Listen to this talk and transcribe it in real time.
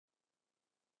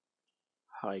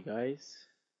Hi guys,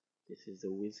 this is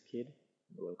the Whiz Kid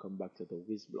and welcome back to the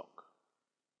Whiz Block.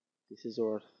 This is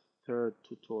our third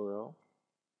tutorial.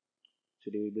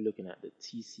 Today we'll be looking at the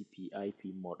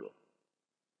TCP-IP model.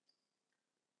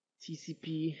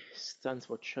 TCP stands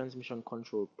for Transmission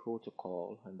Control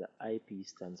Protocol and the IP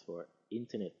stands for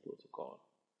Internet Protocol.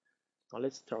 Now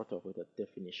let's start off with a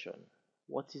definition.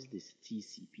 What is this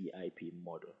TCP-IP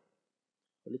model?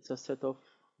 Well, it's a set of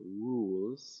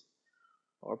rules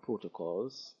or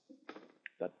protocols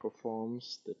that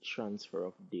performs the transfer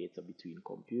of data between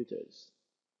computers.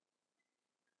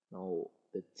 Now,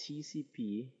 the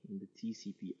TCP in the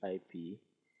TCP/IP,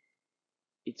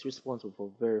 it's responsible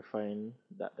for verifying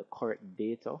that the correct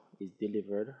data is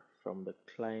delivered from the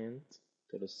client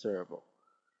to the server.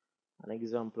 An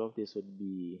example of this would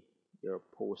be your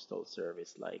postal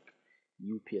service like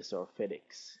UPS or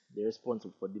FedEx. They're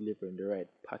responsible for delivering the right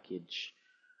package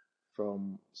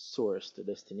from source to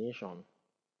destination.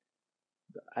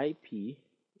 The IP,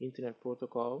 Internet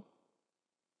Protocol,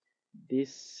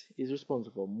 this is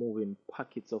responsible for moving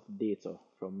packets of data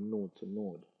from node to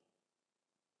node.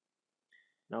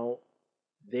 Now,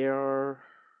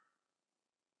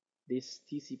 this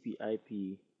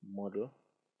TCP/IP model,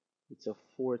 it's a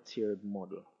four-tiered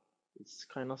model. It's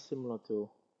kind of similar to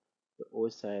the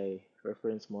OSI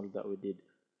reference model that we did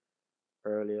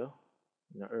earlier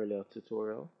in an earlier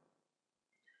tutorial.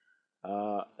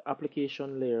 The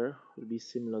application layer will be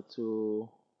similar to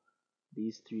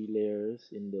these three layers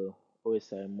in the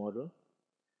OSI model.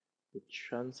 The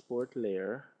transport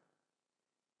layer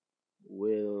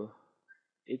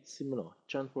it's similar.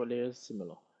 Transport layer is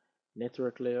similar.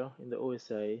 Network layer in the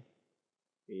OSI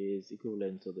is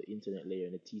equivalent to the internet layer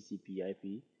in the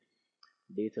TCP/IP.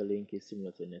 Data link is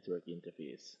similar to the network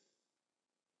interface.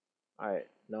 Alright,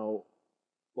 now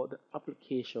what the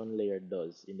application layer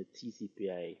does in the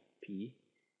TCP/IP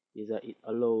is that it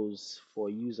allows for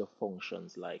user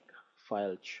functions like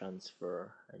file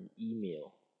transfer and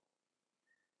email.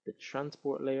 The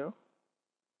transport layer,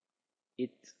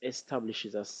 it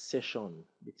establishes a session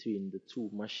between the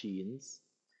two machines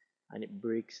and it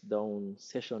breaks down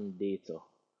session data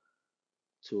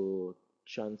to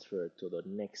transfer to the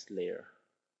next layer.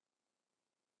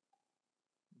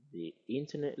 The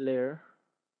internet layer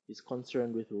is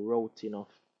concerned with routing of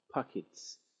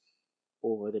packets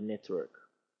over the network,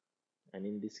 and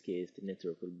in this case the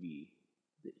network will be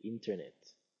the internet.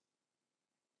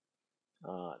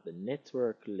 The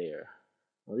network layer,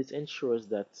 now this ensures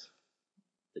that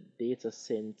the data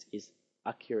sent is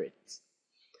accurate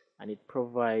and it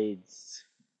provides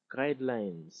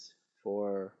guidelines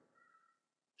for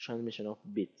transmission of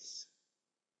bits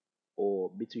or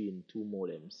between two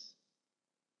modems.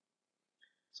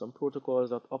 Some protocols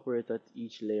that operate at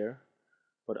each layer.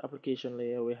 For the application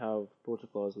layer, we have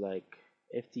protocols like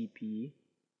FTP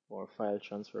or file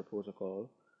transfer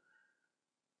protocol.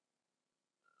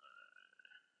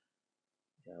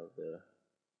 We have the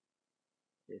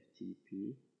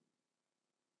FTP.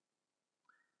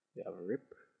 We have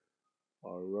RIP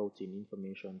or routing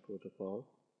information protocol.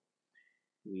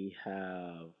 We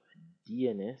have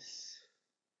DNS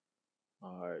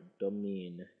or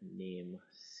domain name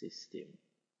system.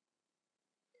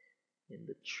 In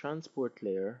the transport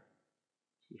layer,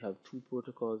 we have two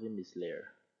protocols in this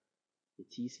layer. The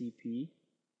TCP,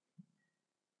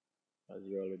 as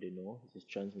you already know, this is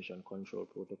Transmission Control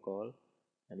Protocol,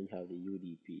 and we have the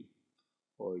UDP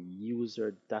or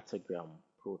User Datagram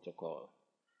Protocol.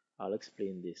 I'll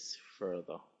explain this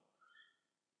further.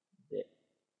 The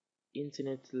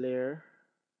internet layer,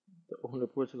 the only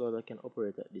protocol that can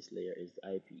operate at this layer is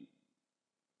the IP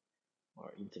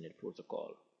or Internet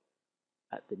Protocol.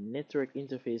 At the network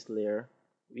interface layer,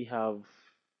 we have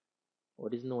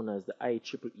what is known as the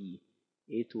IEEE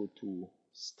 802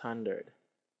 standard.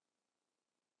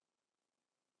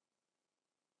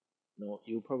 Now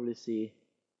you'll probably say,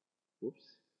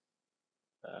 oops,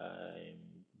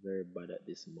 I'm very bad at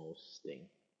this mouse thing.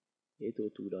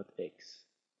 802.x.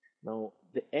 Now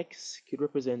the X could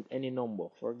represent any number.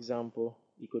 For example,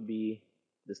 it could be,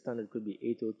 the standard could be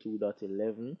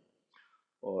 802.11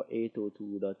 or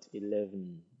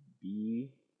 802.11b,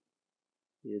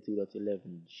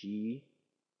 802.11g.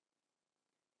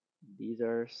 These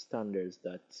are standards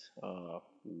that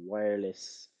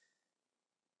wireless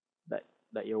that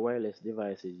your wireless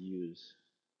devices use.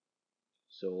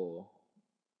 So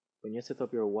when you set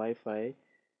up your Wi-Fi,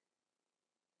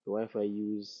 the Wi-Fi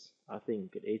use, I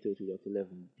think,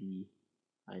 802.11b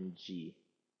and g.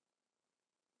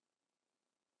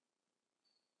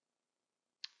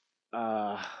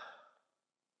 Now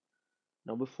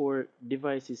before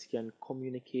devices can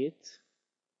communicate,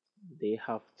 they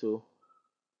have to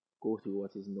go through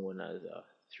what is known as a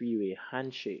three-way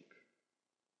handshake.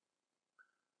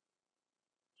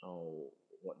 Now,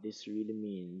 what this really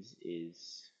means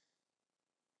is,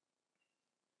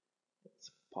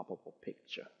 let's pop up a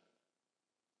picture.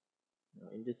 Now,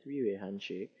 in the three-way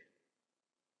handshake,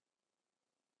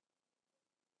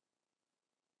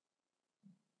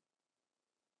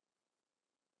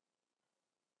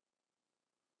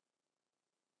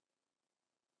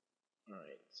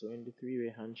 alright, so in the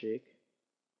three-way handshake,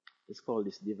 let's call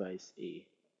this device A.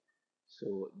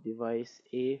 So device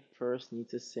A first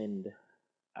needs to send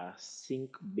a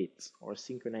sync bit or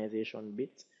synchronization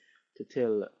bit to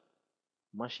tell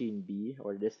machine B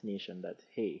or destination that,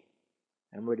 hey,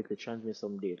 I'm ready to transmit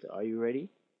some data. Are you ready?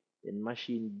 Then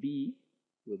machine B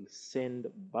will send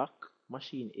back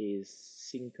machine A's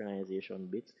synchronization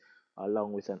bit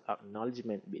along with an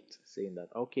acknowledgement bit saying that,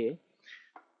 okay,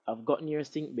 I've gotten your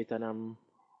sync bit and I'm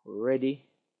ready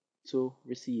to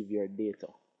receive your data.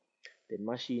 Then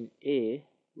machine A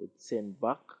would send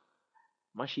back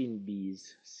machine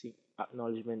B's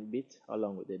acknowledgement bit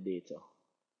along with the data.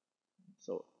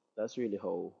 So that's really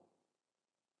how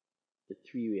the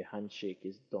three-way handshake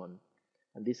is done,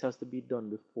 and this has to be done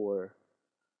before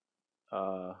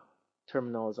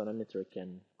terminals on a network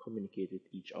can communicate with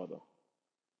each other.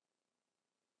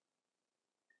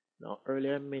 Now,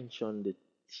 earlier I mentioned the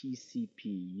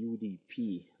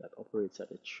TCP-UDP that operates at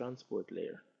the transport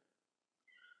layer.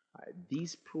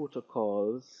 These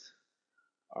protocols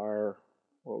are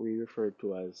what we refer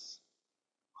to as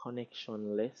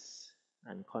connectionless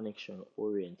and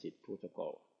connection-oriented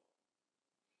protocol.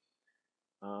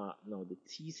 Now the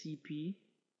TCP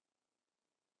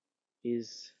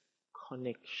is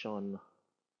connection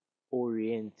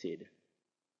oriented.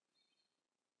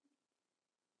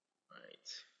 Right.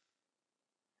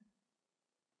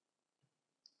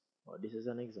 Well, this is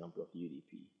an example of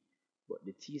UDP, but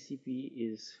the TCP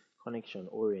is connection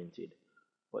oriented.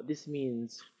 What this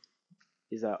means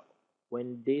is that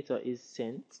when data is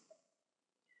sent,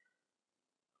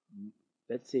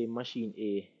 let's say machine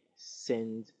A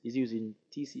is using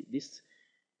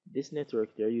this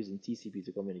network, they're using TCP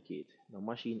to communicate. Now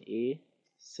machine A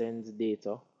sends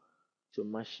data to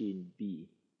machine B.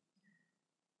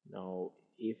 Now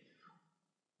if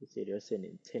let's say they're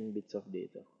sending 10 bits of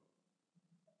data,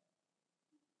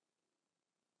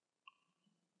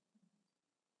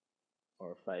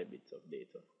 or 5 bits of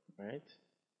data, right?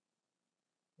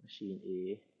 Machine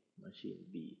A, machine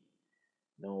B.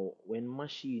 Now when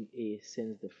machine A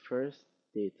sends the first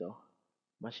data,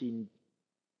 machine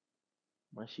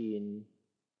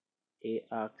A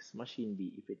asks machine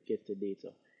B if it gets the data.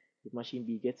 If machine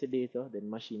B gets the data, then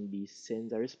machine B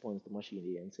sends a response to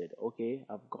machine A and said, okay,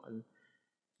 I've gotten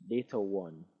data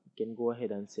 1. You can go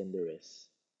ahead and send the rest.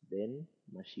 Then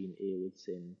machine A would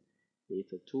send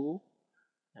data 2,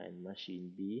 and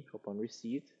machine B, upon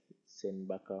receipt, send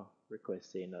back a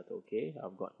request saying that, okay,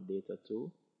 I've gotten data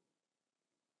 2,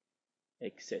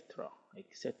 etc.,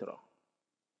 etc.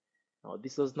 Now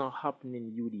this does not happen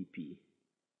in UDP.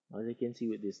 As you can see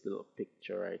with this little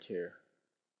picture right here,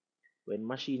 when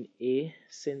machine A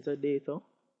sends a data,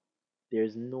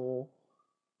 there's no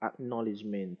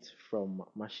acknowledgement from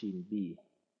machine B.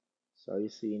 So are you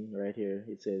seeing right here,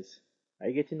 it says, are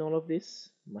you getting all of this?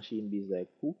 Machine B is like,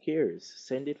 who cares?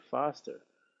 Send it faster.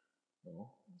 You know?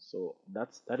 So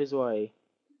that is why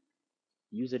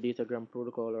user datagram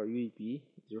protocol, or UDP,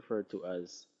 is referred to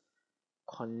as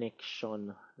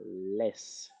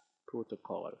connectionless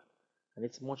protocol, and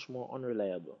it's much more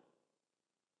unreliable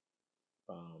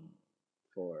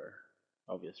for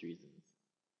obvious reasons,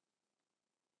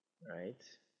 right?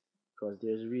 Because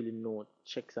there's really no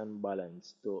checks and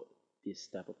balance to this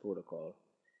type of protocol.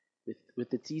 With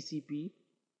the TCP,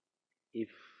 if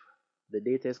the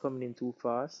data is coming in too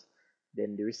fast,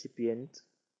 then the recipient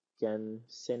can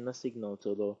send a signal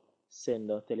to the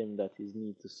sender telling him that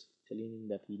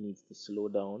he needs to slow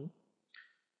down,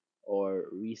 or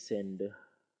resend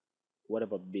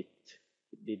whatever bit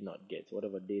it did not get,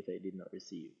 whatever data it did not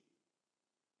receive.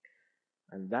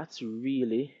 And that's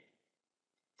really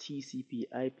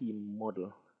TCP-IP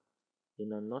model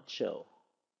in a nutshell.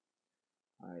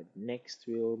 Alright, next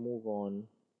we'll move on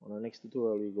our next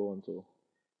tutorial we go on to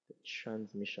the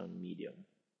transmission medium.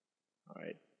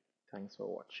 Alright, thanks for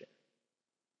watching.